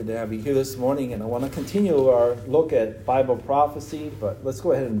Good to have you here this morning, and I want to continue our look at Bible prophecy, but let's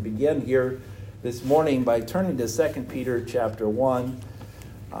go ahead and begin here this morning by turning to 2 Peter chapter 1.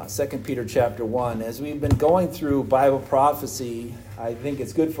 2 Peter chapter 1. As we've been going through Bible prophecy, I think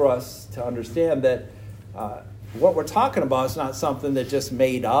it's good for us to understand that what we're talking about is not something that just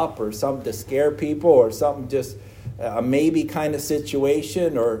made up or something to scare people or something just a maybe kind of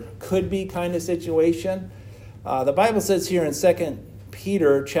situation or could be kind of situation. The Bible says here in 2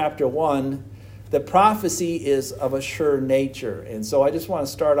 Peter chapter 1 that prophecy is of a sure nature. And so I just want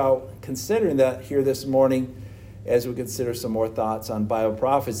to start out considering that here this morning as we consider some more thoughts on Bible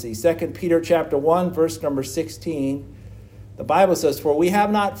prophecy. 2 Peter chapter 1, verse number 16, the Bible says, "For we have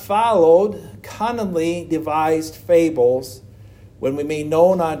not followed cunningly devised fables when we made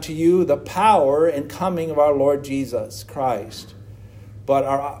known unto you the power and coming of our Lord Jesus Christ,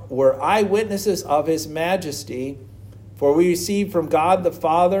 but were eyewitnesses of his majesty. For we received from God the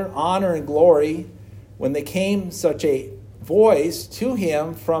Father honor and glory when there came such a voice to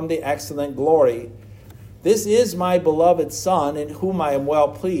him from the excellent glory. This is my beloved Son, in whom I am well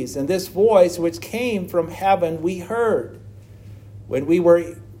pleased. And this voice which came from heaven we heard when we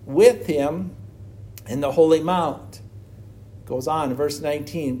were with him in the holy mount." Goes on in verse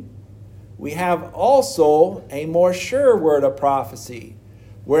 19. "We have also a more sure word of prophecy,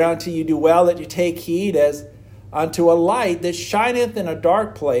 whereunto you do well that you take heed as unto a light that shineth in a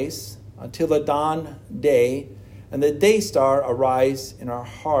dark place until the dawn day, and the day star arise in our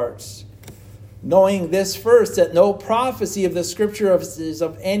hearts. Knowing this first, that no prophecy of the Scripture is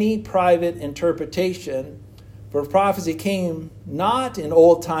of any private interpretation. For prophecy came not in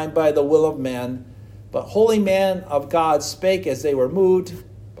old time by the will of men, but holy men of God spake as they were moved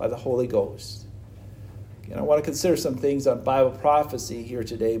by the Holy Ghost." Again, I want to consider some things on Bible prophecy here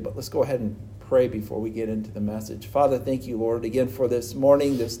today, but let's go ahead and pray before we get into the message. Father, thank you, Lord, again for this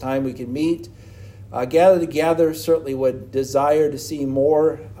morning, this time we can meet, gather together, certainly would desire to see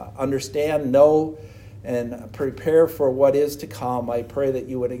more, understand, know, and prepare for what is to come. I pray that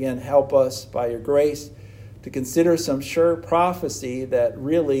you would again help us by your grace to consider some sure prophecy that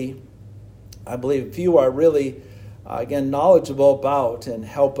really, I believe few are really, again, knowledgeable about, and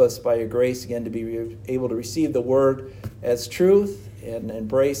help us by your grace again to be able to receive the word as truth and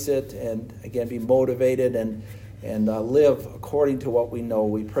embrace it, and again be motivated and live according to what we know.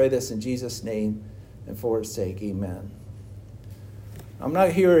 We pray this in Jesus' name and for his sake. Amen. I'm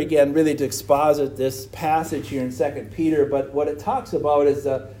not here again really to exposit this passage here in 2 Peter, but what it talks about is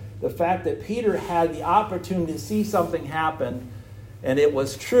the fact that Peter had the opportunity to see something happen, and it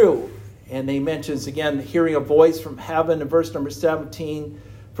was true. And he mentions again hearing a voice from heaven in verse number 17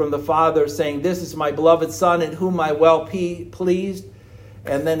 from the Father saying, "This is my beloved Son, in whom I well pleased."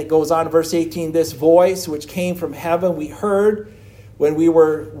 And then it goes on in verse 18, "This voice which came from heaven we heard when we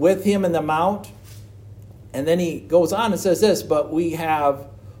were with him in the mount." And then he goes on and says this, "But we have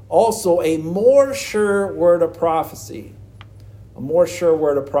also a more sure word of prophecy." A more sure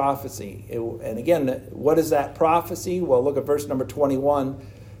word of prophecy. And again, what is that prophecy? Well, look at verse number 21.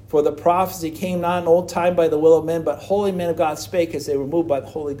 "For the prophecy came not in old time by the will of men, but holy men of God spake as they were moved by the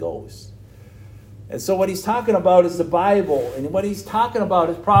Holy Ghost." And so what he's talking about is the Bible. And what he's talking about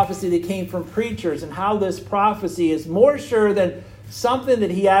is prophecy that came from preachers, and how this prophecy is more sure than something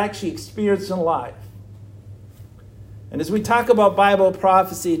that he actually experienced in life. And as we talk about Bible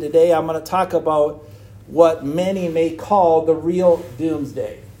prophecy today, I'm going to talk about what many may call the real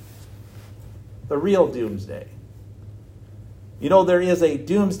doomsday. The real doomsday. You know, there is a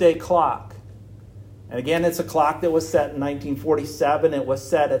doomsday clock. And again, it's a clock that was set in 1947. It was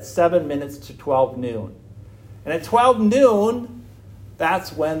set at 7 minutes to 12 noon. And at 12 noon,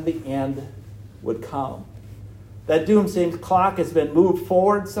 that's when the end would come. That doomsday clock has been moved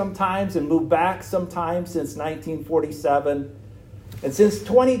forward sometimes and moved back sometimes since 1947. And since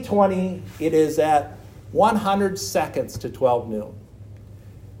 2020, it is at 100 seconds to 12 noon.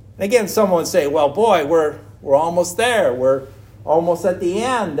 And again, someone would say, well, boy, we're almost there. We're almost at the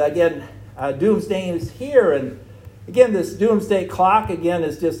end. Again, doomsday is here. And again, this doomsday clock, again,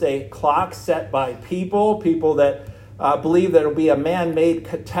 is just a clock set by people that believe that it will be a man-made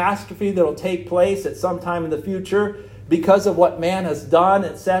catastrophe that will take place at some time in the future because of what man has done,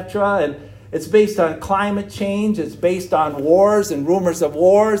 etc. And it's based on climate change. It's based on wars and rumors of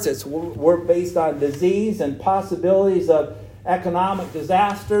wars. We're based on disease and possibilities of economic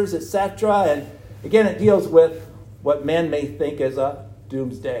disasters, etc. And again, it deals with what men may think as a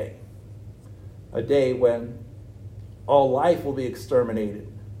doomsday. A day when all life will be exterminated,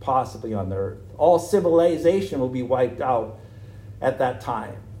 possibly on the earth. All civilization will be wiped out at that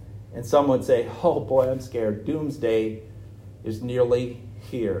time. And some would say, oh boy, I'm scared. Doomsday is nearly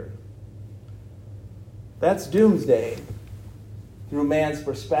here. That's doomsday through man's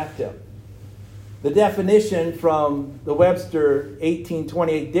perspective. The definition from the Webster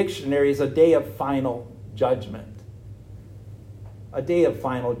 1828 dictionary is a day of final judgment. A day of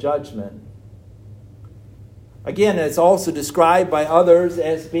final judgment. Again, it's also described by others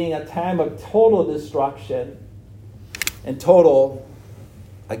as being a time of total destruction and total,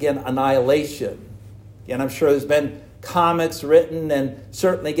 again, annihilation. Again, I'm sure there's been comics written and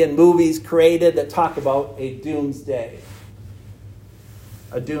certainly, again, movies created that talk about a doomsday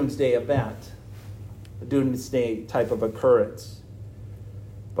event, a doomsday type of occurrence.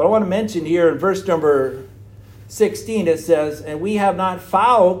 But I want to mention here in verse number 16, it says, "And we have not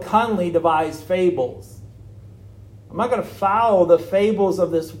followed cunningly devised fables." I'm not going to follow the fables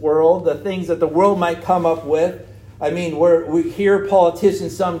of this world, the things that the world might come up with. I mean, we hear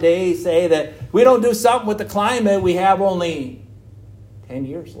politicians some days say that we don't do something with the climate, we have only 10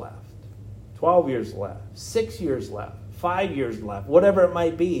 years left, 12 years left, 6 years left, 5 years left, whatever it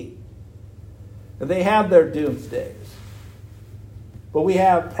might be. And they have their doomsdays. But we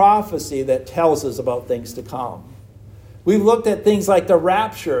have prophecy that tells us about things to come. We've looked at things like the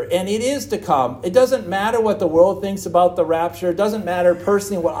rapture, and it is to come. It doesn't matter what the world thinks about the rapture. It doesn't matter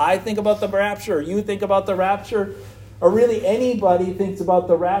personally what I think about the rapture or you think about the rapture, or really anybody thinks about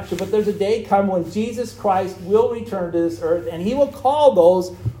the rapture. But there's a day come when Jesus Christ will return to this earth, and he will call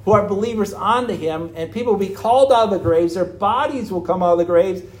those who are believers onto him, and people will be called out of the graves. Their bodies will come out of the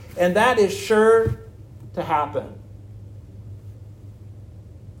graves, and that is sure to happen.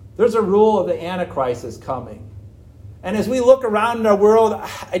 There's a rule of the Antichrist is coming. And as we look around in our world,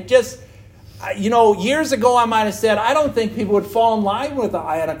 years ago I might have said, I don't think people would fall in line with the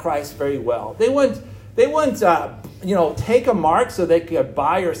Antichrist very well. They wouldn't take a mark so they could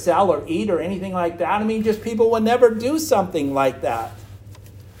buy or sell or eat or anything like that. I mean, just people would never do something like that.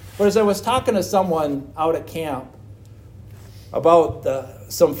 But as I was talking to someone out at camp about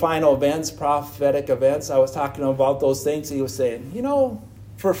some final events, prophetic events, I was talking to him about those things. He was saying,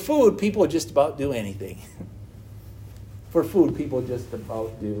 for food, people just about do anything. For food, people just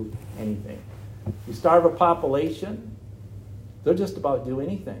about do anything. You starve a population, they'll just about do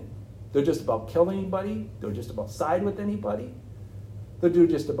anything. They'll just about kill anybody. They'll just about side with anybody. They'll do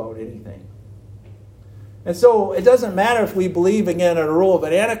just about anything. And so it doesn't matter if we believe again in a rule of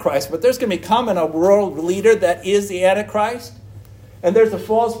an Antichrist, but there's going to be coming a world leader that is the Antichrist. And there's a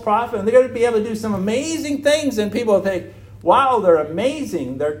false prophet, and they're going to be able to do some amazing things, and people will think, wow, they're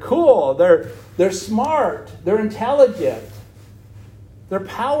amazing, they're cool, they're smart, they're intelligent, they're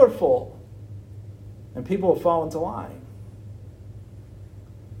powerful. And people will fall into line.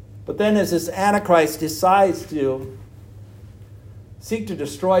 But then as this Antichrist decides to seek to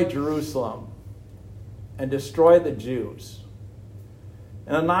destroy Jerusalem and destroy the Jews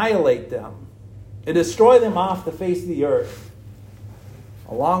and annihilate them and destroy them off the face of the earth,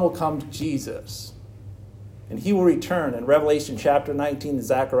 along will come Jesus. And he will return in Revelation chapter 19 and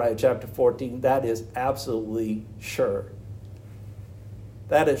Zechariah chapter 14. That is absolutely sure.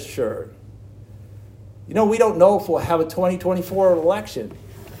 That is sure. We don't know if we'll have a 2024 election.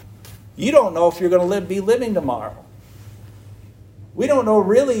 You don't know if you're going to be living tomorrow. We don't know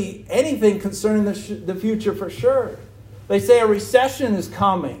really anything concerning the future for sure. They say a recession is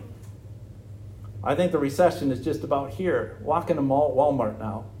coming. I think the recession is just about here. Walk into Walmart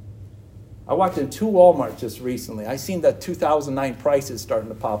now. I walked in 2 Walmarts just recently. I seen the 2009 prices starting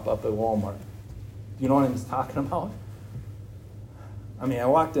to pop up at Walmart. You know what I'm talking about? I mean, I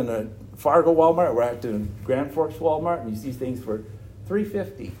walked in a Fargo Walmart, I walked in Grand Forks Walmart, and you see things for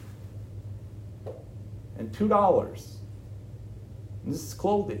 $3.50 and $2. And this is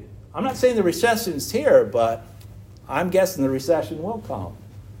clothing. I'm not saying the recession's here, but I'm guessing the recession will come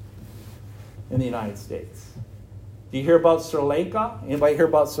in the United States. Do you hear about Sri Lanka? Anybody hear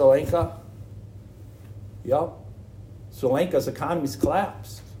about Sri Lanka? Yep. Sri Lanka's economy's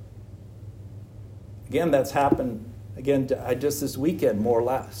collapsed. Again, that's happened just this weekend, more or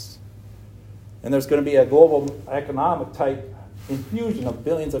less. And there's going to be a global economic type infusion of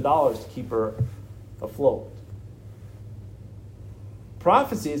billions of dollars to keep her afloat.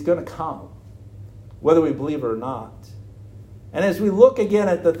 Prophecy is going to come, whether we believe it or not. And as we look again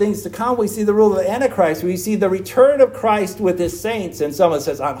at the things to come, we see the rule of the Antichrist. We see the return of Christ with his saints. And someone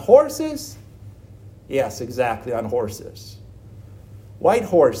says, on horses? Yes, exactly, on horses. White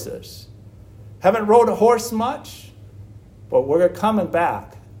horses. Haven't rode a horse much, but we're coming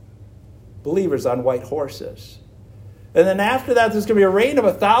back. Believers on white horses. And then after that, there's going to be a reign of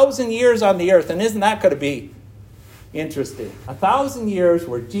 1,000 years on the earth. And isn't that going to be interesting? 1,000 years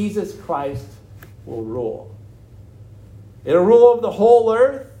where Jesus Christ will rule. It'll rule over the whole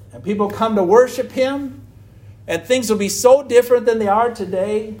earth, and people come to worship him, and things will be so different than they are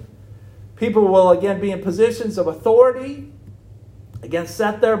today. People will again be in positions of authority, again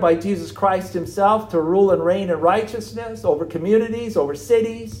set there by Jesus Christ himself to rule and reign in righteousness over communities, over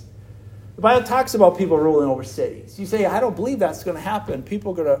cities. The Bible talks about people ruling over cities. You say, I don't believe that's going to happen.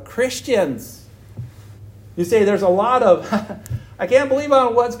 People are going to, Christians. You say there's a lot of, I can't believe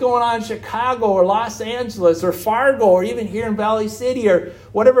on what's going on in Chicago or Los Angeles or Fargo or even here in Valley City or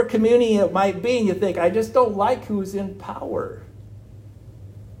whatever community it might be. And you think, I just don't like who's in power.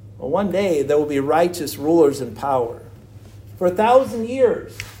 Well, one day there will be righteous rulers in power. For 1,000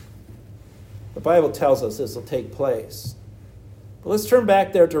 years, the Bible tells us this will take place. But let's turn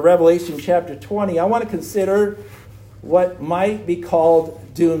back there to Revelation chapter 20. I want to consider what might be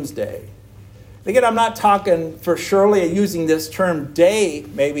called doomsday. Again, I'm not talking for surely using this term day,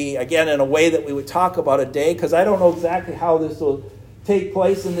 maybe again in a way that we would talk about a day, because I don't know exactly how this will take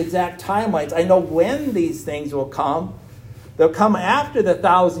place in the exact timelines. I know when these things will come. They'll come after the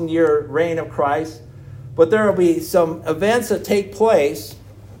 1,000-year reign of Christ, but there will be some events that take place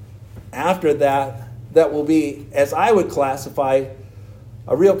after that that will be, as I would classify,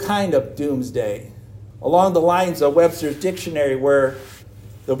 a real kind of doomsday, along the lines of Webster's dictionary, where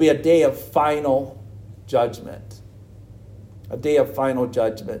there'll be a day of final judgment. A day of final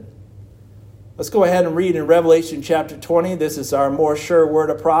judgment. Let's go ahead and read in Revelation chapter 20. This is our more sure word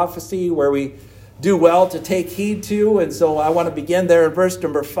of prophecy, where we do well to take heed to. And so I want to begin there in verse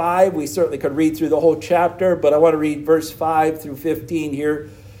number 5. We certainly could read through the whole chapter, but I want to read verse 5 through 15 here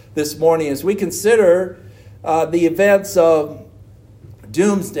this morning as we consider the events of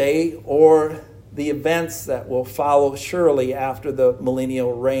doomsday, or the events that will follow surely after the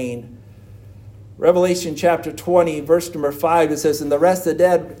millennial reign. Revelation chapter 20, verse number 5, it says, And the rest of the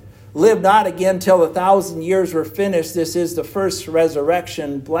dead live not again till the 1,000 years were finished. This is the first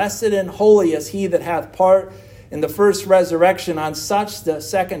resurrection. Blessed and holy is he that hath part in the first resurrection. On such the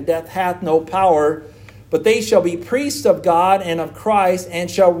second death hath no power, but they shall be priests of God and of Christ,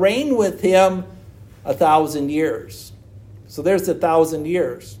 and shall reign with him 1,000 years. So there's the 1,000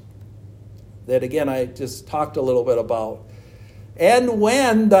 years that, again, I just talked a little bit about. And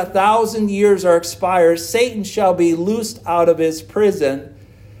when the 1,000 years are expired, Satan shall be loosed out of his prison,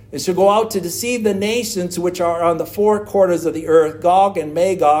 and shall go out to deceive the nations which are on the four quarters of the earth, Gog and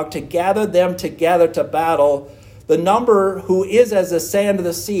Magog, to gather them together to battle, the number who is as the sand of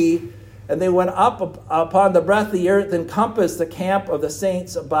the sea. And they went up upon the breadth of the earth, and compassed the camp of the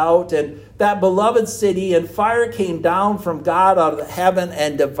saints about, and that beloved city, and fire came down from God out of heaven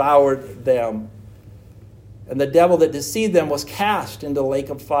and devoured them. And the devil that deceived them was cast into the lake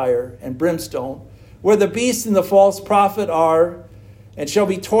of fire and brimstone, where the beast and the false prophet are, and shall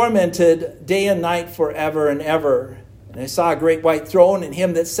be tormented day and night forever and ever. And I saw a great white throne, and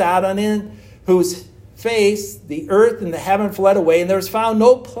him that sat on it, whose face the earth and the heaven fled away, and there was found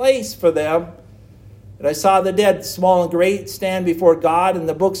no place for them. And I saw the dead, small and great, stand before God, and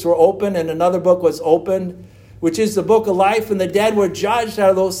the books were opened, and another book was opened, which is the book of life, and the dead were judged out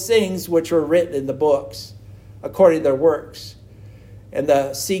of those things which were written in the books, according to their works. And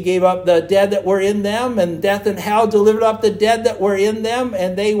the sea gave up the dead that were in them, and death and hell delivered up the dead that were in them,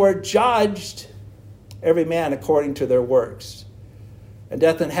 and they were judged, every man according to their works. And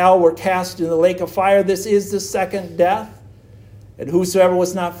death and hell were cast in the lake of fire. This is the second death. And whosoever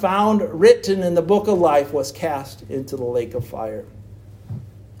was not found written in the book of life was cast into the lake of fire.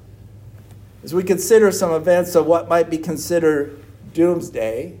 As we consider some events of what might be considered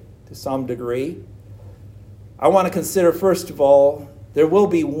doomsday to some degree, I want to consider, first of all, there will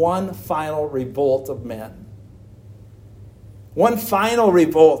be one final revolt of men. One final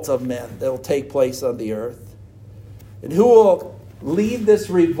revolt of men that will take place on the earth. And who will lead this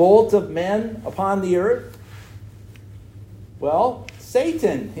revolt of men upon the earth? Well,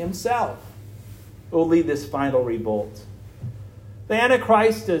 Satan himself will lead this final revolt. The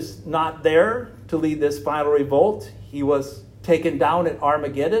Antichrist is not there to lead this final revolt. He was taken down at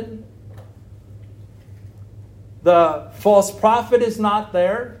Armageddon. The false prophet is not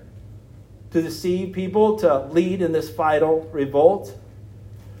there to deceive people, to lead in this final revolt.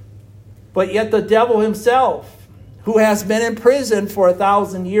 But yet the devil himself, who has been in prison for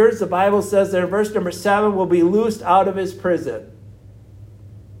 1,000 years, the Bible says there in verse number 7, will be loosed out of his prison.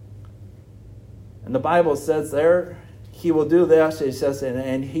 And the Bible says there, he will do this, it says,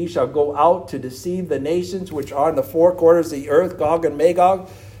 and he shall go out to deceive the nations which are in the four quarters of the earth, Gog and Magog,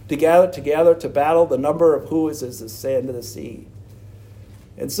 together to battle, the number of who is as the sand of the sea.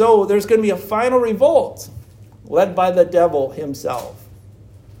 And so there's going to be a final revolt led by the devil himself.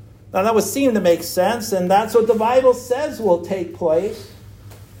 Now that would seem to make sense, and that's what the Bible says will take place.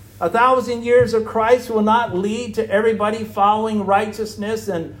 1,000 years of Christ will not lead to everybody following righteousness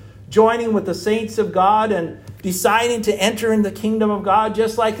and joining with the saints of God and deciding to enter in the kingdom of God,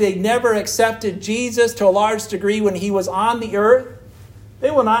 just like they never accepted Jesus to a large degree when he was on the earth. They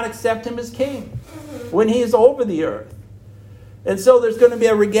will not accept him as king when he is over the earth. And so there's going to be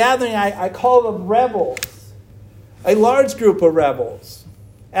a regathering. I call them rebels, a large group of rebels.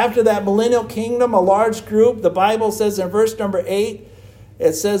 After that millennial kingdom, a large group, the Bible says in verse number 8,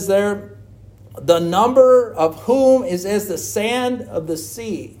 it says there, the number of whom is as the sand of the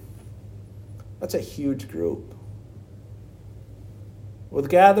sea. That's a huge group. Will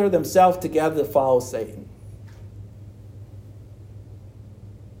gather themselves together to follow Satan.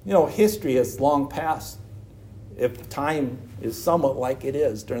 You know, history has long passed, if time is somewhat like it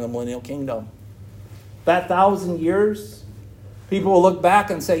is during the millennial kingdom. That 1,000 years, people will look back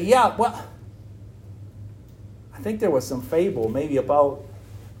and say, yeah, well, I think there was some fable maybe about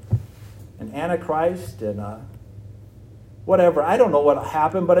an Antichrist and whatever. I don't know what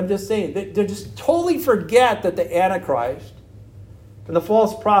happened, but I'm just saying, they just totally forget that the Antichrist and the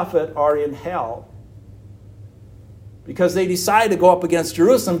false prophet are in hell because they decided to go up against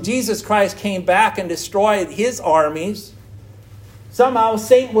Jerusalem. Jesus Christ came back and destroyed his armies. Somehow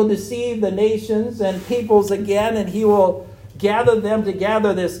Satan will deceive the nations and peoples again, and he will gather them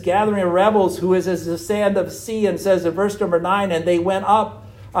together, this gathering of rebels who is as the sand of the sea, and says in verse number 9, and they went up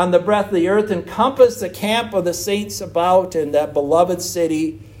on the breadth of the earth and compassed the camp of the saints about in that beloved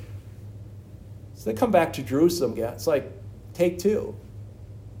city. So they come back to Jerusalem again. It's like take two.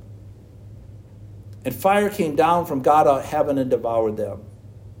 And fire came down from God out of heaven and devoured them.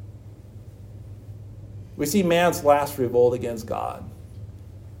 We see man's last revolt against God,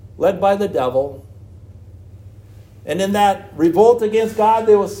 led by the devil. And in that revolt against God,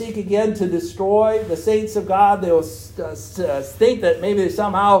 they will seek again to destroy the saints of God. They will think that maybe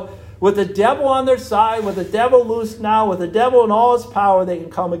somehow, with the devil on their side, with the devil loose now, with the devil in all his power, they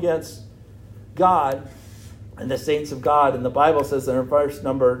can come against God and the saints of God. And the Bible says in verse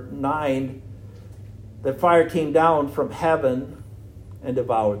number 9, that fire came down from heaven and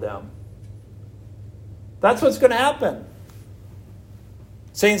devoured them. That's what's going to happen.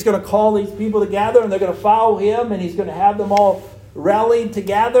 Satan's going to call these people together, and they're going to follow him, and he's going to have them all rallied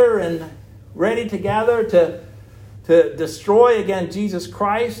together and ready together to destroy again Jesus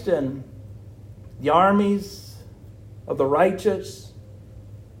Christ and the armies of the righteous.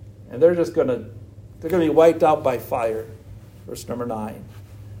 And they're going to be wiped out by fire. Verse number 9,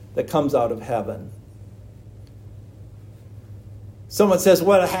 that comes out of heaven. Someone says,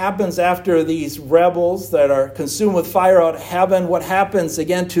 what happens after these rebels that are consumed with fire out of heaven? What happens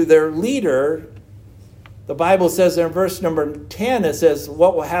again to their leader? The Bible says in verse number 10, it says,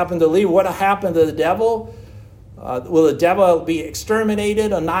 what will happen to the leader? What will happen to the devil? Will the devil be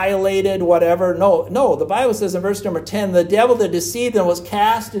exterminated, annihilated, whatever? No. The Bible says in verse number 10, the devil that deceived them was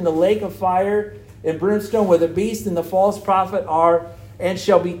cast in the lake of fire and brimstone where the beast and the false prophet are, and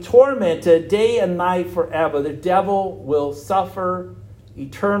shall be tormented day and night forever. The devil will suffer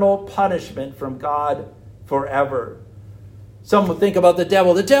eternal punishment from God forever. Some will think about the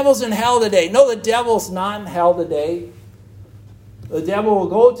devil. The devil's in hell today. No, the devil's not in hell today. The devil will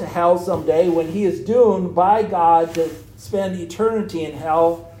go to hell someday when he is doomed by God to spend eternity in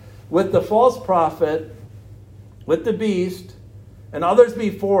hell with the false prophet, with the beast, and others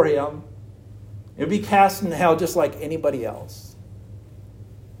before him. He'll be cast in hell just like anybody else.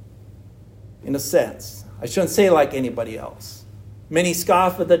 In a sense. I shouldn't say like anybody else. Many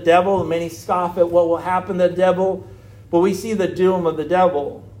scoff at the devil, and many scoff at what will happen to the devil, but we see the doom of the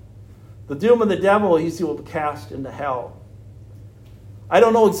devil. The doom of the devil is he will be cast into hell. I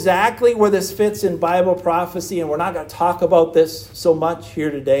don't know exactly where this fits in Bible prophecy, and we're not going to talk about this so much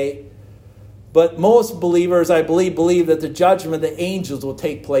here today, but most believers, I believe that the judgment of the angels will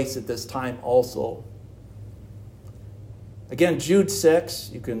take place at this time also. Again, Jude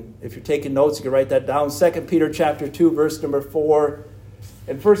 6, if you're taking notes, you can write that down. 2 Peter chapter 2, verse number 4.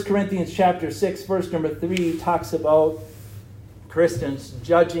 And 1 Corinthians chapter 6, verse number 3 talks about Christians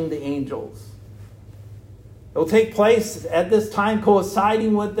judging the angels. It will take place at this time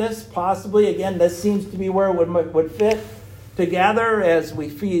coinciding with this, possibly. Again, this seems to be where it would fit together as we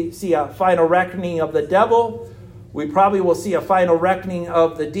see a final reckoning of the devil. We probably will see a final reckoning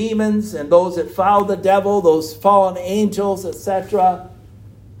of the demons and those that follow the devil, those fallen angels, etc.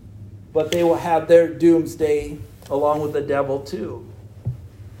 But they will have their doomsday along with the devil too.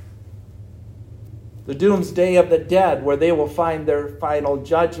 The doomsday of the dead, where they will find their final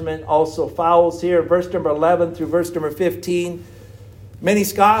judgment, also follows here. Verse number 11 through verse number 15. Many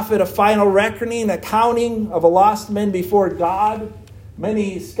scoff at a final reckoning, accounting of a lost man before God.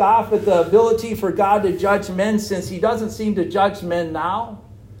 Many scoff at the ability for God to judge men, since he doesn't seem to judge men now.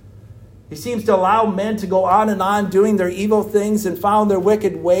 He seems to allow men to go on doing their evil things and found their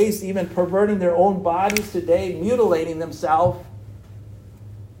wicked ways, even perverting their own bodies today, mutilating themselves.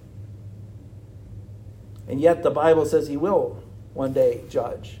 And yet the Bible says he will one day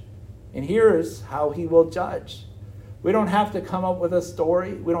judge. And here is how he will judge. We don't have to come up with a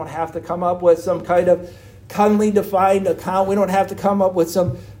story. We don't have to come up with some kind of cunningly defined account. We don't have to come up with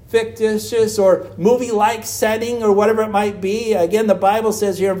some fictitious or movie-like setting or whatever it might be. Again, the Bible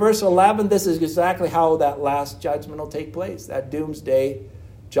says here in verse 11, this is exactly how that last judgment will take place. That doomsday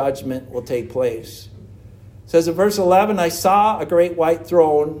judgment will take place. It says in verse 11, I saw a great white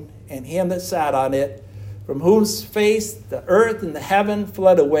throne and him that sat on it, from whose face the earth and the heaven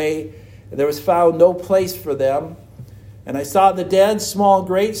fled away, and there was found no place for them. And I saw the dead, small and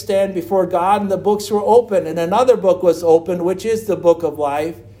great, stand before God, and the books were opened. And another book was opened, which is the book of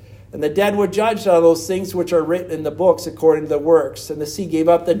life. And the dead were judged on those things which are written in the books according to the works. And the sea gave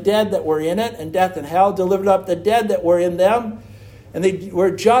up the dead that were in it, and death and hell delivered up the dead that were in them. And they were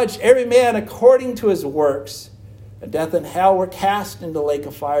judged, every man according to his works. And death and hell were cast into the lake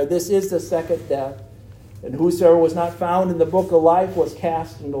of fire. This is the second death. And whosoever was not found in the book of life was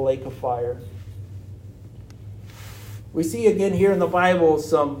cast into the lake of fire. We see again here in the Bible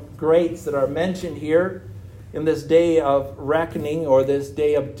some greats that are mentioned here in this day of reckoning or this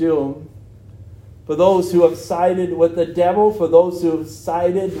day of doom. For those who have sided with the devil, for those who have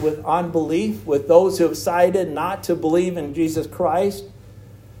sided with unbelief, with those who have sided not to believe in Jesus Christ,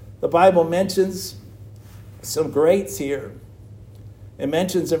 the Bible mentions some greats here. It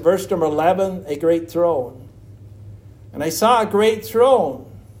mentions in verse number 11 a great throne. And I saw a great throne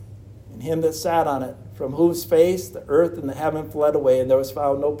and him that sat on it, from whose face the earth and the heaven fled away, and there was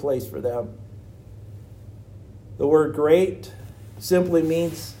found no place for them. The word great simply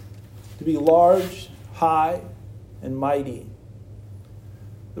means to be large, high, and mighty.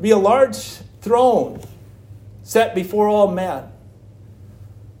 To be a large throne set before all men.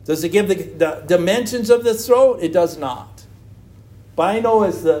 Does it give the dimensions of the throne? It does not. But I know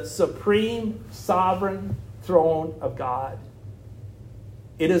it's the supreme, sovereign throne of God.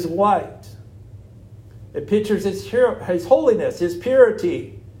 It is white. It pictures his holiness, his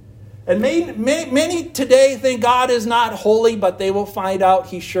purity. And many today think God is not holy, but they will find out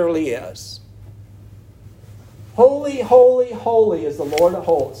he surely is. Holy, holy, holy is the Lord of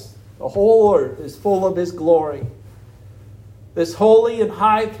hosts. The whole earth is full of his glory. This holy and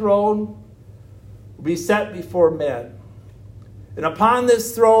high throne will be set before men. And upon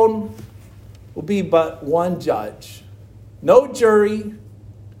this throne will be but one judge. No jury,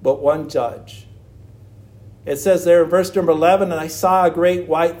 but one judge. It says there in verse number 11, and I saw a great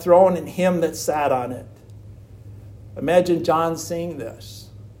white throne and him that sat on it. Imagine John seeing this.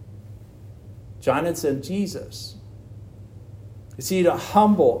 John had said Jesus. You see, a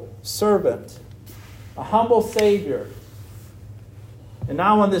humble servant, a humble Savior. And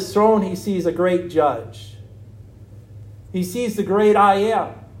now on this throne he sees a great judge. He sees the great I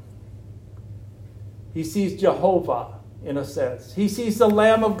am. He sees Jehovah, in a sense. He sees the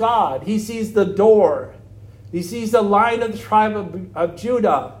Lamb of God. He sees the door. He sees the Lion of the tribe of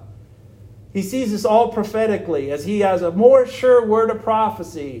Judah. He sees this all prophetically as he has a more sure word of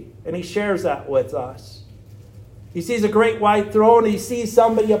prophecy, and he shares that with us. He sees a great white throne. He sees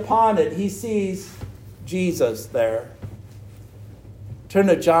somebody upon it. He sees Jesus there. Turn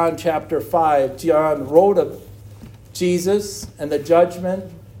to John chapter 5. John wrote of Jesus and the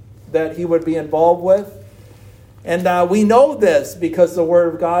judgment that he would be involved with. And we know this because the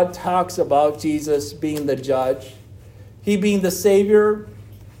Word of God talks about Jesus being the judge. He being the Savior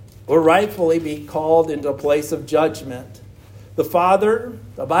will rightfully be called into a place of judgment. The Father,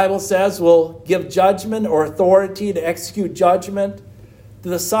 the Bible says, will give judgment or authority to execute judgment to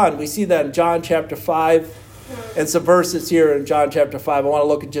the Son. We see that in John chapter 5 and some verses here in John chapter 5. I want to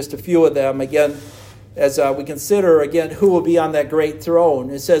look at just a few of them again as we consider again who will be on that great throne.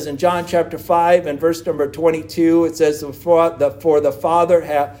 It says in John chapter 5 and verse number 22, it says, For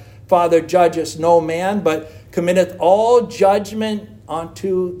the Father judgeth no man, but committeth all judgment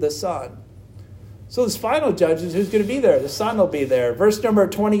unto the Son. So this final judge is who's going to be there. The Son will be there. Verse number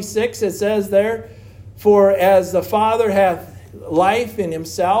 26, it says there, For as the Father hath life in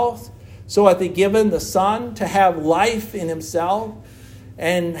himself, so hath he given the Son to have life in himself,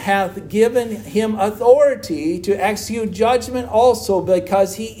 and hath given him authority to execute judgment also,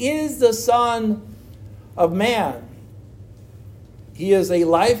 because he is the Son of Man. He is a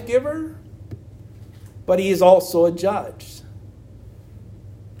life giver, but he is also a judge.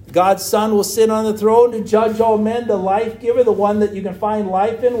 God's Son will sit on the throne to judge all men. The life giver, the one that you can find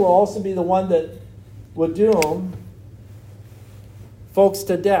life in, will also be the one that will doom folks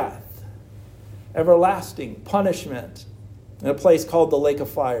to death, everlasting punishment, in a place called the lake of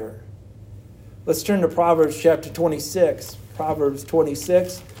fire. Let's turn to Proverbs chapter 26. Proverbs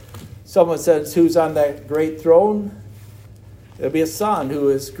 26. Someone says, who's on that great throne? It'll be a son who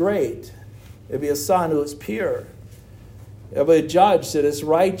is great. It'll be a son who is pure. It'll be a judge that is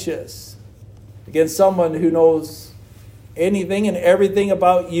righteous. Again, someone who knows anything and everything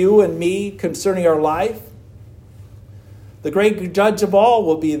about you and me concerning our life. The great judge of all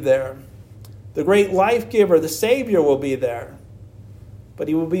will be there. The great life giver, the Savior, will be there. But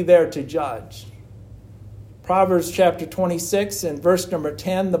he will be there to judge. Proverbs chapter 26 and verse number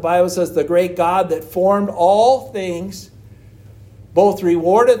 10, the Bible says, the great God that formed all things both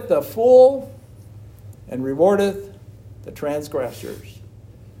rewardeth the fool and rewardeth the transgressors.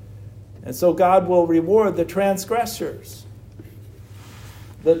 And so God will reward the transgressors.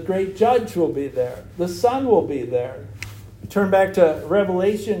 The great judge will be there. The Son will be there. Turn back to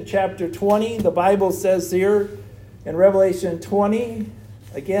Revelation chapter 20. The Bible says here in Revelation 20,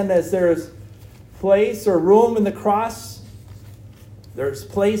 again, as there is place or room in the cross, there's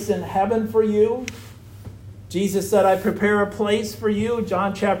place in heaven for you. Jesus said, I prepare a place for you,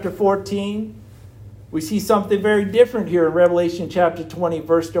 John chapter 14. We see something very different here in Revelation chapter 20,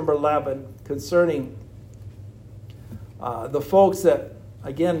 verse number 11, concerning the folks that,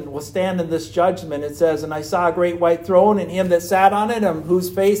 again, will stand in this judgment. It says, and I saw a great white throne, and him that sat on it, on whose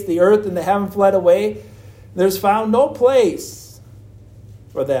face the earth and the heaven fled away. There's found no place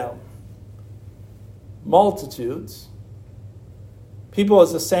for them. Multitudes, people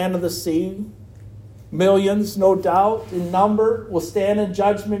as the sand of the sea, millions, no doubt, in number, will stand in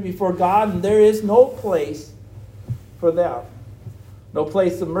judgment before God, and there is no place for them. No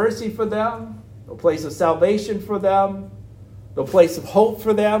place of mercy for them, no place of salvation for them, no place of hope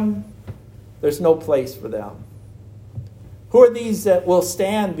for them. There's no place for them. Who are these that will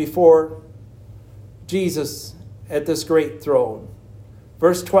stand before Jesus at this great throne?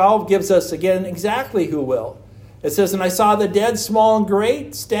 Verse 12 gives us again exactly who will. It says, and I saw the dead, small and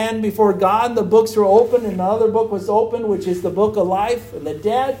great, stand before God. The books were opened, and another book was opened, which is the book of life. And the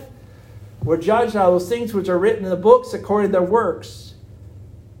dead were judged on those things which are written in the books according to their works.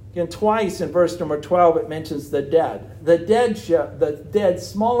 Again, twice in verse number 12, it mentions the dead. The dead,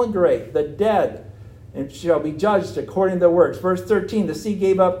 small and great, the dead, and shall be judged according to their works. Verse 13, the sea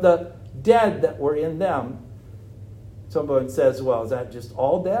gave up the dead that were in them. Someone says, well, is that just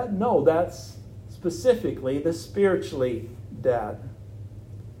all dead? No, that's specifically the spiritually dead.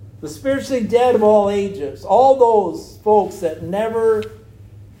 The spiritually dead of all ages. All those folks that never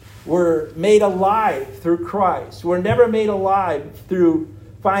were made alive through Christ, were never made alive through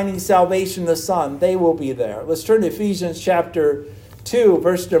finding salvation in the Son, they will be there. Let's turn to Ephesians chapter 2,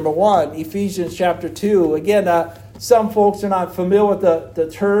 verse number 1. Ephesians chapter 2. Again, some folks are not familiar with the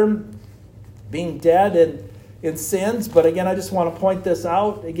term being dead in sins, but again, I just want to point this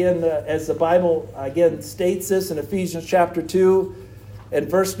out. Again, as the Bible, again, states this in Ephesians chapter 2 and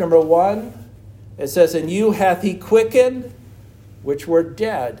verse number 1. It says, and you hath he quickened, which were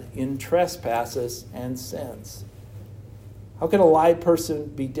dead in trespasses and sins. How can a live person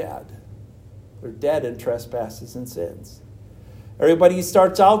be dead? They're dead in trespasses and sins. Everybody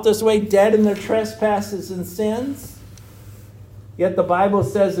starts out this way, dead in their trespasses and sins. Yet the Bible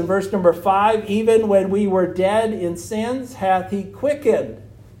says in verse number 5, even when we were dead in sins, hath he quickened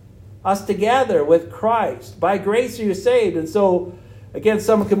us together with Christ. By grace are you saved. And so, again,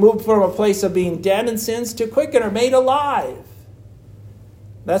 someone can move from a place of being dead in sins to quicken or made alive.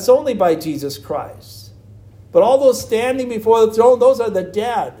 That's only by Jesus Christ. But all those standing before the throne, those are the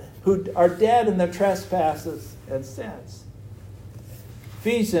dead, who are dead in their trespasses and sins.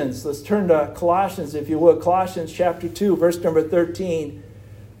 Ephesians, let's turn to Colossians, if you would. Colossians chapter 2, verse number 13.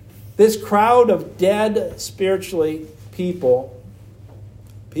 This crowd of dead spiritually people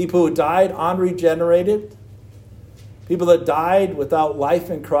who died unregenerated, people that died without life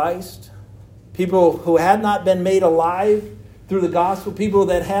in Christ, people who had not been made alive through the gospel, people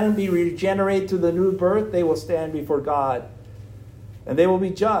that hadn't been regenerated through the new birth, they will stand before God and they will be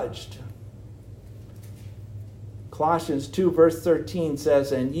judged. Colossians 2 verse 13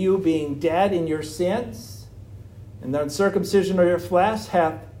 says, and you being dead in your sins and the uncircumcision of your flesh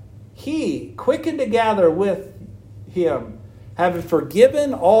hath he quickened together with him, having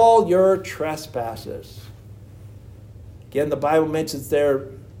forgiven all your trespasses. Again, the Bible mentions they're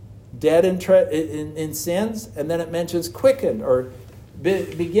dead in sins, and then it mentions quickened or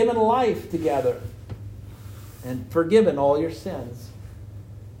be given life together and forgiven all your sins.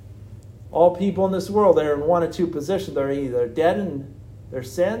 All people in this world, they're in one of two positions. They're either dead in their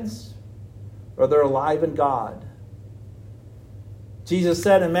sins or they're alive in God. Jesus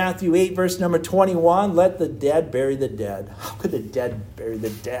said in Matthew 8, verse number 21, let the dead bury the dead. How could the dead bury the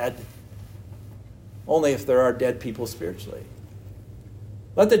dead? Only if there are dead people spiritually.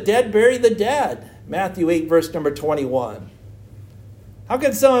 Let the dead bury the dead. Matthew 8, verse number 21. How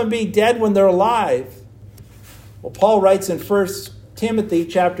can someone be dead when they're alive? Well, Paul writes in 1 Timothy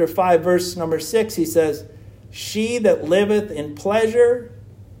chapter 5, verse number 6, he says, she that liveth in pleasure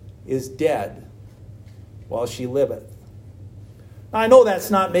is dead while she liveth. Now, I know that's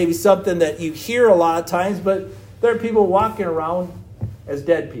not maybe something that you hear a lot of times, but there are people walking around as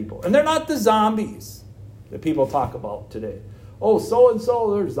dead people. And they're not the zombies that people talk about today. Oh,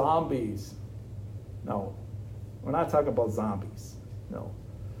 so-and-so, they're zombies. No, we're not talking about zombies. No.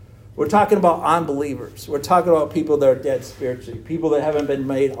 We're talking about unbelievers. We're talking about people that are dead spiritually, people that haven't been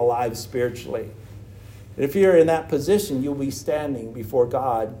made alive spiritually. And if you're in that position, you'll be standing before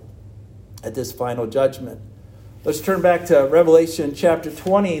God at this final judgment. Let's turn back to Revelation chapter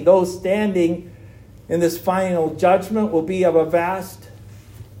 20. Those standing in this final judgment will be of a vast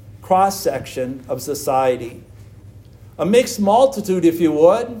cross-section of society. A mixed multitude, if you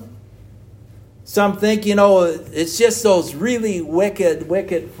would. Some think, it's just those really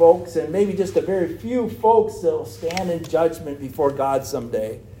wicked folks, and maybe just a very few folks that will stand in judgment before God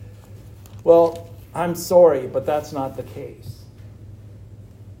someday. Well, I'm sorry, but that's not the case.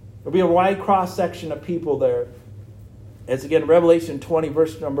 There'll be a wide cross-section of people there. As again, Revelation 20,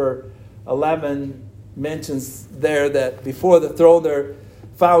 verse number 11 mentions there that before the throne there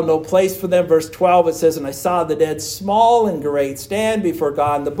found no place for them. Verse 12, it says, and I saw the dead, small and great, stand before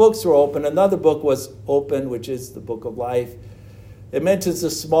God, and the books were open. Another book was opened, which is the book of life. It mentions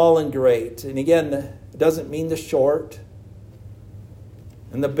the small and great. And again, it doesn't mean the short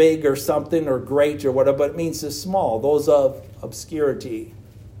and the big or something or great or whatever, but it means the small, those of obscurity.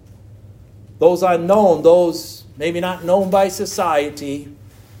 Those unknown, those maybe not known by society.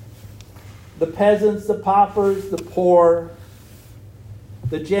 The peasants, the paupers, the poor,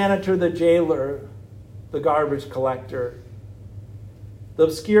 the janitor, the jailer, the garbage collector, the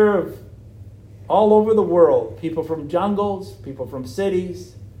obscure of all over the world, people from jungles, people from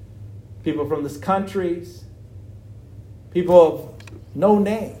cities, people from these countries, people of no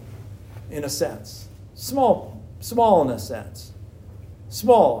name, in a sense. Small in a sense.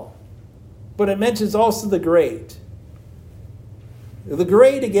 Small. But it mentions also the great. The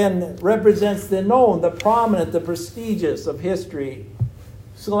great, again, represents the known, the prominent, the prestigious of history.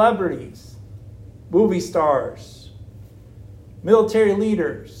 Celebrities, movie stars, military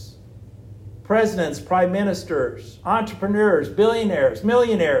leaders, presidents, prime ministers, entrepreneurs, billionaires,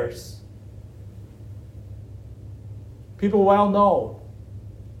 millionaires, people well known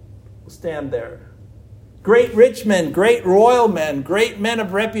will stand there. Great rich men, great royal men, great men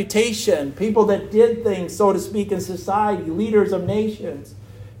of reputation, people that did things, so to speak, in society, leaders of nations,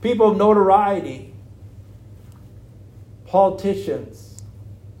 people of notoriety, politicians,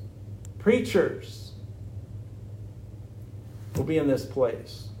 preachers will be in this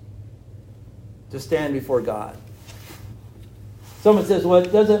place to stand before God. Someone says, well,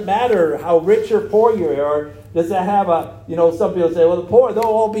 it doesn't matter how rich or poor you are. Or does that have some people say, well, the poor, they'll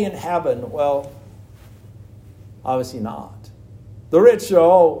all be in heaven. Well, obviously not. The rich will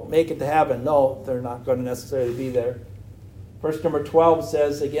all make it to heaven. No, they're not going to necessarily be there. Verse number 12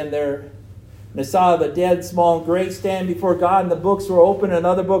 says, again there, and I saw the dead, small and great, stand before God, and the books were open.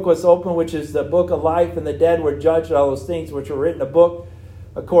 Another book was open, which is the book of life, and the dead were judged, all those things which were written in a book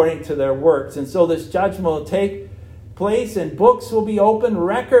according to their works. And so this judgment will take place, and books will be open,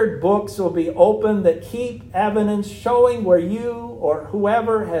 record books will be open that keep evidence showing where you or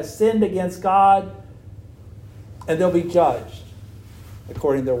whoever has sinned against God, and they'll be judged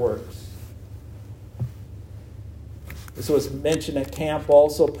according to their works. This was mentioned at camp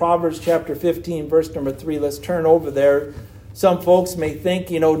also. Proverbs chapter 15, verse number 3. Let's turn over there. Some folks may think,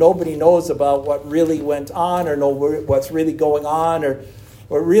 nobody knows about what really went on or know what's really going on or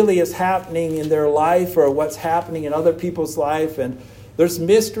what really is happening in their life or what's happening in other people's life. And there's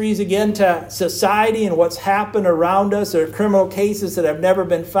mysteries, again, to society and what's happened around us. There are criminal cases that have never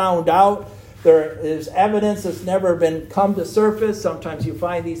been found out. There is evidence that's never been come to surface. Sometimes you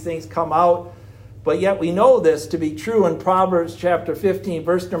find these things come out. But yet we know this to be true in Proverbs chapter 15,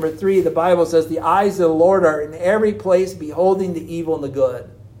 verse number 3. The Bible says, the eyes of the Lord are in every place, beholding the evil and the good.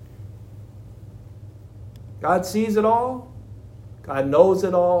 God sees it all. God knows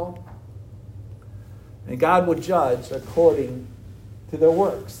it all. And God will judge according to their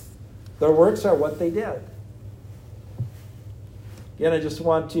works. Their works are what they did. Again, I just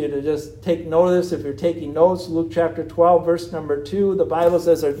want you to just take note of this. If you're taking notes, Luke chapter 12, verse number 2, the Bible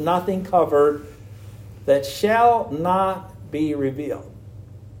says there's nothing covered that shall not be revealed.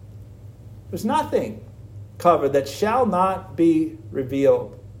 There's nothing covered that shall not be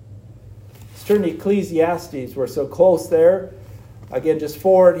revealed. Let's turn to Ecclesiastes. We're so close there. Again, just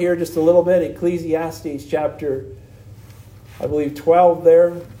forward here just a little bit. Ecclesiastes chapter, I believe, 12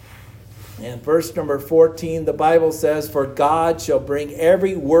 there. And verse number 14, the Bible says, "For God shall bring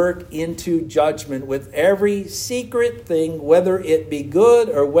every work into judgment with every secret thing, whether it be good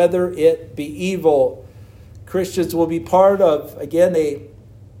or whether it be evil." Christians will be part of, again,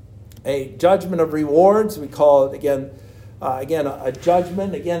 a judgment of rewards. We call it, again, a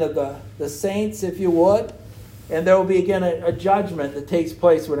judgment, again, of the saints, if you would. And there will be, again, a judgment that takes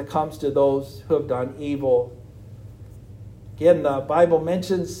place when it comes to those who have done evil. Again, the Bible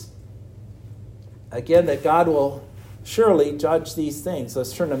mentions, again, that God will surely judge these things.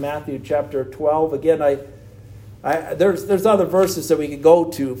 Let's turn to Matthew chapter 12. Again, there's other verses that we could go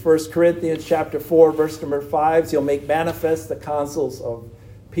to. 1 Corinthians chapter 4, verse number 5. He'll make manifest the counsels of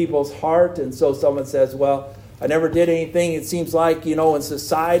people's heart. And so someone says, well, I never did anything, it seems like, in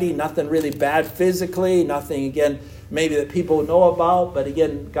society, nothing really bad physically, nothing, again, maybe that people know about. But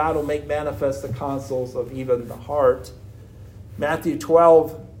again, God will make manifest the counsels of even the heart. Matthew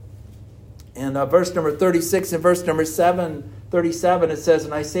 12, and verse number 36 and verse number 37, it says,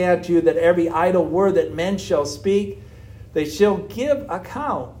 "And I say unto you that every idle word that men shall speak, they shall give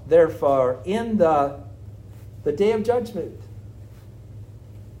account, therefore, in the day of judgment.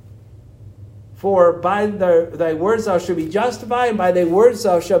 For by thy words thou shalt be justified, and by thy words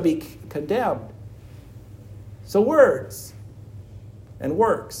thou shalt be condemned." So words and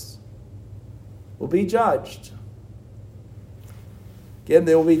works will be judged. Again,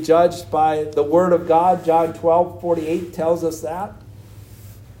 they will be judged by the Word of God. John 12:48 tells us that.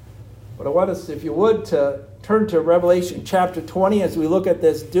 But I want us, if you would, to turn to Revelation chapter 20 as we look at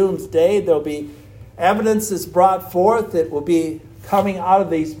this doomsday. There will be evidence that's brought forth that will be coming out of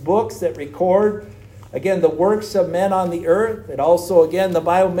these books that record, again, the works of men on the earth. And also, again, the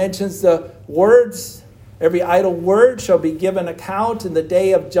Bible mentions the words. Every idle word shall be given account in the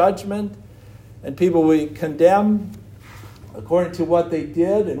day of judgment. And people will be condemned according to what they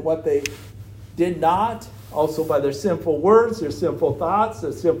did and what they did not. Also by their sinful words, their sinful thoughts,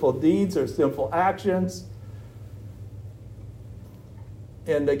 their sinful deeds, their sinful actions.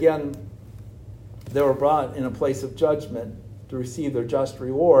 And again, they were brought in a place of judgment to receive their just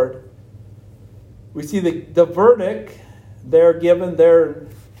reward. We see the verdict they're given there.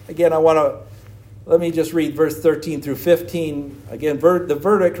 Again, let me just read verse 13 through 15. Again, the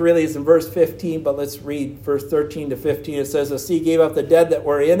verdict really is in verse 15, but let's read verse 13 to 15. It says, "The sea gave up the dead that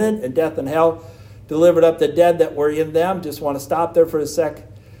were in it, and death and hell delivered up the dead that were in them." Just want to stop there for a second.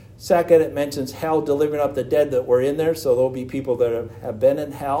 It mentions hell delivering up the dead that were in there. So there'll be people that have been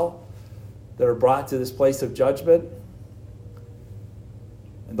in hell that are brought to this place of judgment.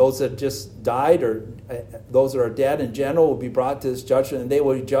 And those that just died, or those that are dead in general, will be brought to this judgment, and they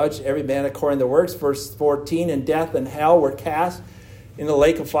will judge every man according to their works. Verse 14, "And death and hell were cast in the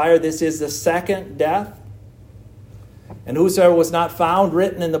lake of fire." This is the second death. "And whosoever was not found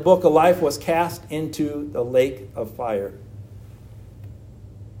written in the book of life was cast into the lake of fire."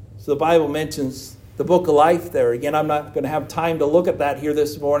 So the Bible mentions the book of life there. Again, I'm not going to have time to look at that here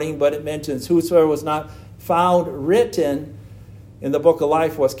this morning, but it mentions whosoever was not found written in the book of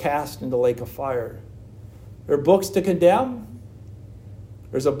life was cast into the lake of fire. There are books to condemn.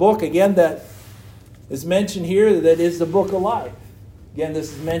 There's a book, again, that is mentioned here that is the book of life. Again,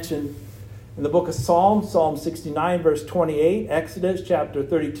 this is mentioned in the book of Psalms, Psalm 69, verse 28, Exodus chapter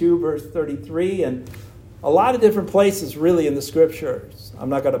 32, verse 33, and a lot of different places really in the scriptures. I'm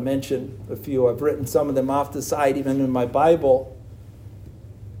not going to mention a few. I've written some of them off the side, even in my Bible.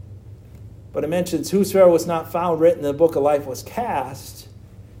 But it mentions whosoever was not found written in the book of life was cast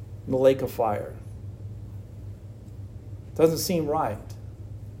in the lake of fire. Doesn't seem right.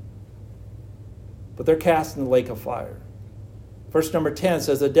 But they're cast in the lake of fire. Verse number 10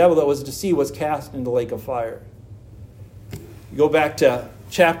 says, "The devil that was deceived was cast in the lake of fire." You go back to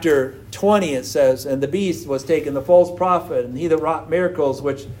chapter 20, it says, "And the beast was taken, the false prophet, and he that wrought miracles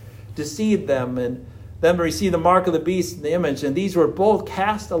which deceived them, and them received the mark of the beast and the image, and these were both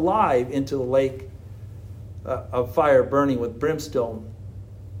cast alive into the lake of fire burning with brimstone."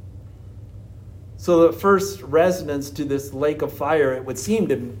 So the first resonance to this lake of fire, it would seem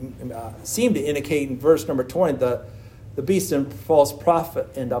to indicate in verse number 20, the beast and false prophet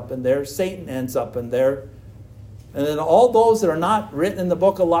end up in there. Satan ends up in there. And then all those that are not written in the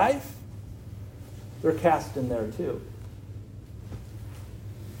book of life, they're cast in there too.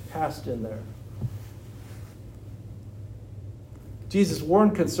 cast in there. Jesus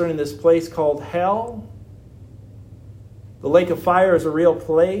warned concerning this place called hell. The lake of fire is a real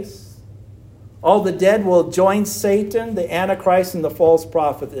place. All the dead will join Satan, the Antichrist, and the false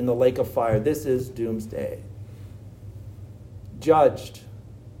prophet in the lake of fire. This is doomsday. Judged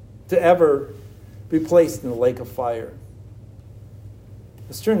to ever be placed in the lake of fire.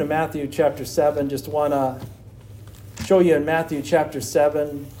 Let's turn to Matthew chapter 7. Just want to show you in Matthew chapter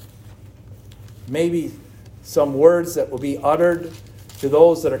 7 maybe some words that will be uttered to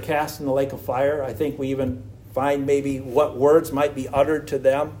those that are cast in the lake of fire. I think we even find maybe what words might be uttered to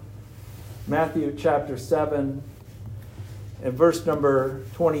them. Matthew chapter 7 and verse number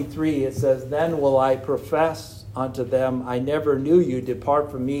 23, it says, "Then will I profess unto them, I never knew you.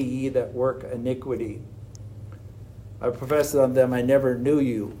 Depart from me, ye that work iniquity." I profess unto them, I never knew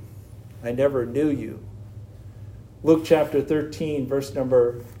you. I never knew you. Luke chapter 13, verse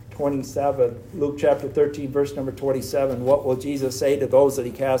number 27. Luke chapter 13, verse number 27. What will Jesus say to those that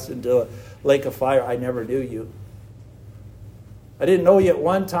he casts into a lake of fire? I never knew you. I didn't know you at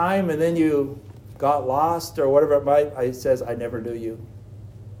one time and then you got lost or whatever it might. It says, I never knew you.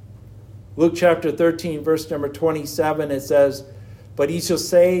 Luke chapter 13, verse number 27, it says, "But he shall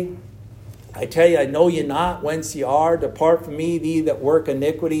say, I tell you, I know you not whence ye are. Depart from me, ye that work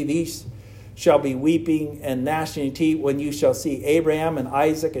iniquity. These shall be weeping and gnashing of teeth when you shall see Abraham and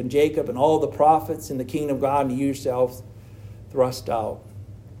Isaac and Jacob and all the prophets in the kingdom of God, and you yourselves thrust out.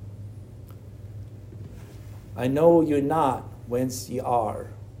 I know you not whence ye are."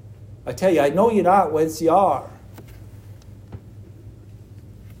 I tell you, I know you not whence ye are.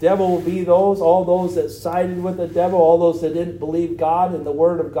 Devil will be those, all those that sided with the devil, all those that didn't believe God and the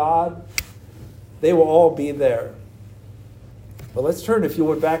word of God. They will all be there. But let's turn, if you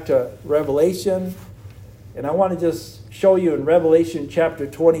would, back to Revelation. And I want to just show you in Revelation chapter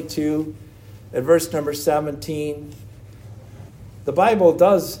 22 at verse number 17. The Bible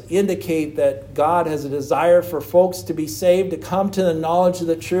does indicate that God has a desire for folks to be saved, to come to the knowledge of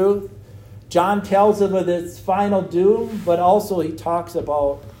the truth. John tells them of its final doom, but also he talks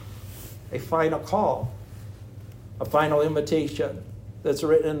about a final call, a final invitation that's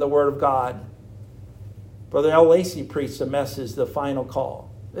written in the Word of God. Brother L. Lacey preached a message, The Final Call.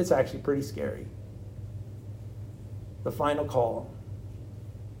 It's actually pretty scary. The final call.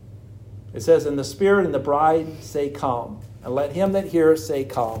 It says, "And the Spirit and the bride say, Come. And let him that heareth say,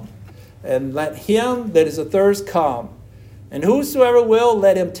 Come. And let him that is athirst come. And whosoever will,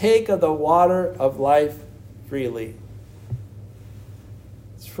 let him take of the water of life freely."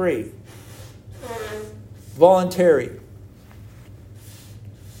 It's free. Voluntary.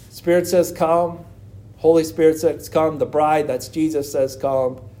 Spirit says, Come. Holy Spirit says, Come. The bride, that's Jesus, says,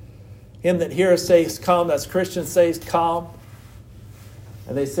 Come. Him that heareth says, Come. That's Christian, says, Come.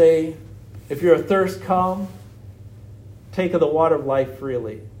 And they say, if you're athirst, come. Take of the water of life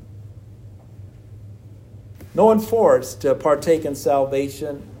freely. No one forced to partake in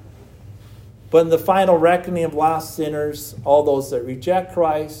salvation. But in the final reckoning of lost sinners, all those that reject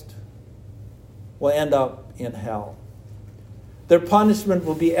Christ will end up in hell. Their punishment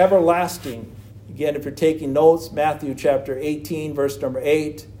will be everlasting. Again, if you're taking notes, Matthew chapter 18, verse number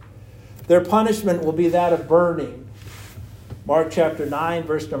 8. Their punishment will be that of burning. Mark chapter 9,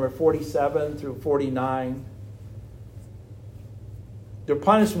 verse number 47 through 49. Their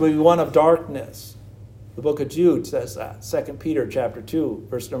punishment will be one of darkness. The book of Jude says that. 2 Peter chapter 2,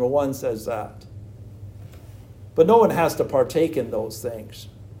 verse number 1 says that. But no one has to partake in those things.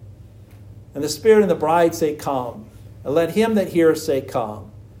 And the Spirit and the bride say, Come. And let him that heareth say,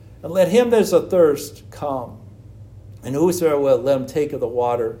 Come. And let him that is athirst come. And whosoever will, let him take of the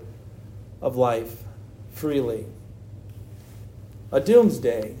water of life freely. A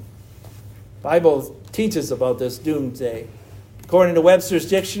doomsday. The Bible teaches about this doomsday. According to Webster's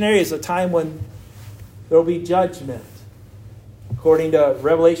dictionary, it's a time when there will be judgment. According to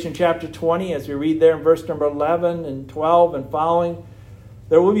Revelation chapter 20, as we read there in verse number 11 and 12 and following,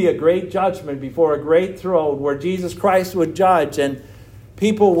 there will be a great judgment before a great throne where Jesus Christ would judge, and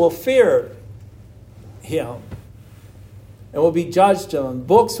people will fear him and will be judged to him.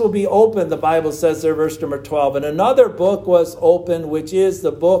 Books will be opened, the Bible says there, verse number 12. And another book was opened, which is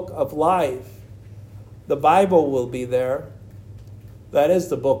the book of life. The Bible will be there. That is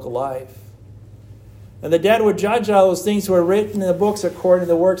the book of life. And the dead were judged all those things were written in the books according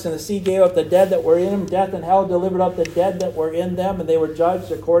to the works. And the sea gave up the dead that were in them. Death and hell delivered up the dead that were in them. And they were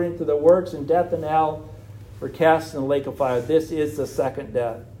judged according to the works. And death and hell were cast in the lake of fire. This is the second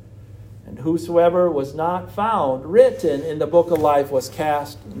death. And whosoever was not found written in the book of life was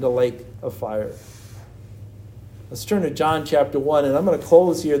cast in the lake of fire. Let's turn to John chapter 1, and I'm going to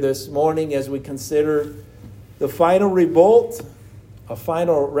close here this morning as we consider the final revolt, a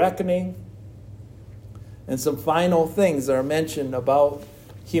final reckoning, and some final things that are mentioned about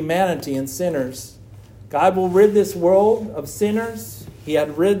humanity and sinners. God will rid this world of sinners. He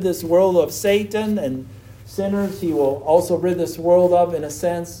had rid this world of Satan and sinners. He will also rid this world of, in a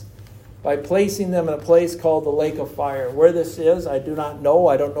sense, by placing them in a place called the lake of fire. Where this is, I do not know.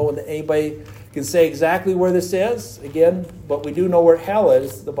 I don't know if anybody can say exactly where this is. Again, but we do know where hell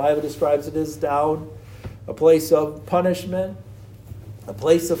is. The Bible describes it as down, a place of punishment, a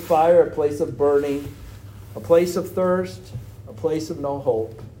place of fire, a place of burning, a place of thirst, a place of no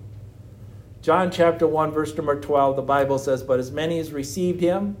hope. John chapter 1, verse number 12, the Bible says, "But as many as received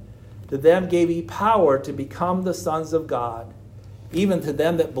him, to them gave he power to become the sons of God, even to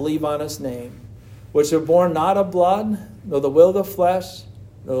them that believe on his name, which are born not of blood, nor the will of the flesh,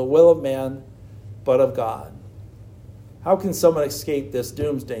 nor the will of man, but of God." How can someone escape this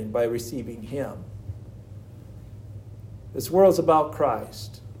doomsday? By receiving him. This world's about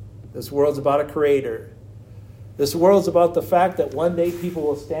Christ. This world's about a creator. This world's about the fact that one day people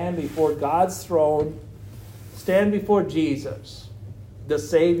will stand before God's throne, stand before Jesus, the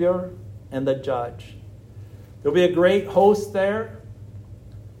Savior and the Judge. There'll be a great host there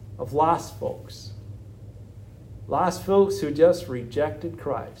of lost folks. Lost folks who just rejected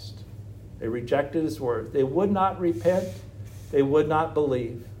Christ. They rejected his word. They would not repent. They would not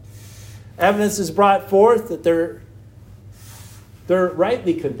believe. Evidence is brought forth that they're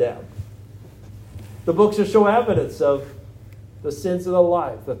rightly condemned. The books will show evidence of the sins of their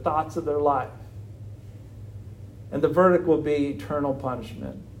life, the thoughts of their life. And the verdict will be eternal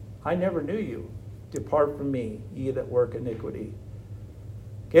punishment. "I never knew you. Depart from me, ye that work iniquity."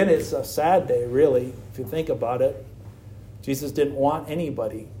 Again, it's a sad day, really, if you think about it. Jesus didn't want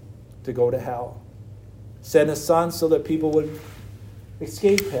anybody to go to hell. Sent his son so that people would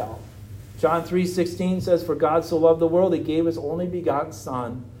escape hell. John 3:16 says, "For God so loved the world, he gave his only begotten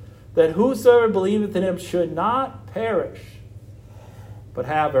Son, that whosoever believeth in him should not perish, but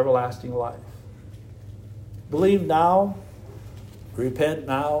have everlasting life." Believe now, repent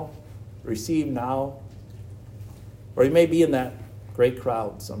now, receive now, or you may be in that great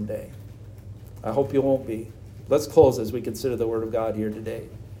crowd someday. I hope you won't be. Let's close as we consider the Word of God here today.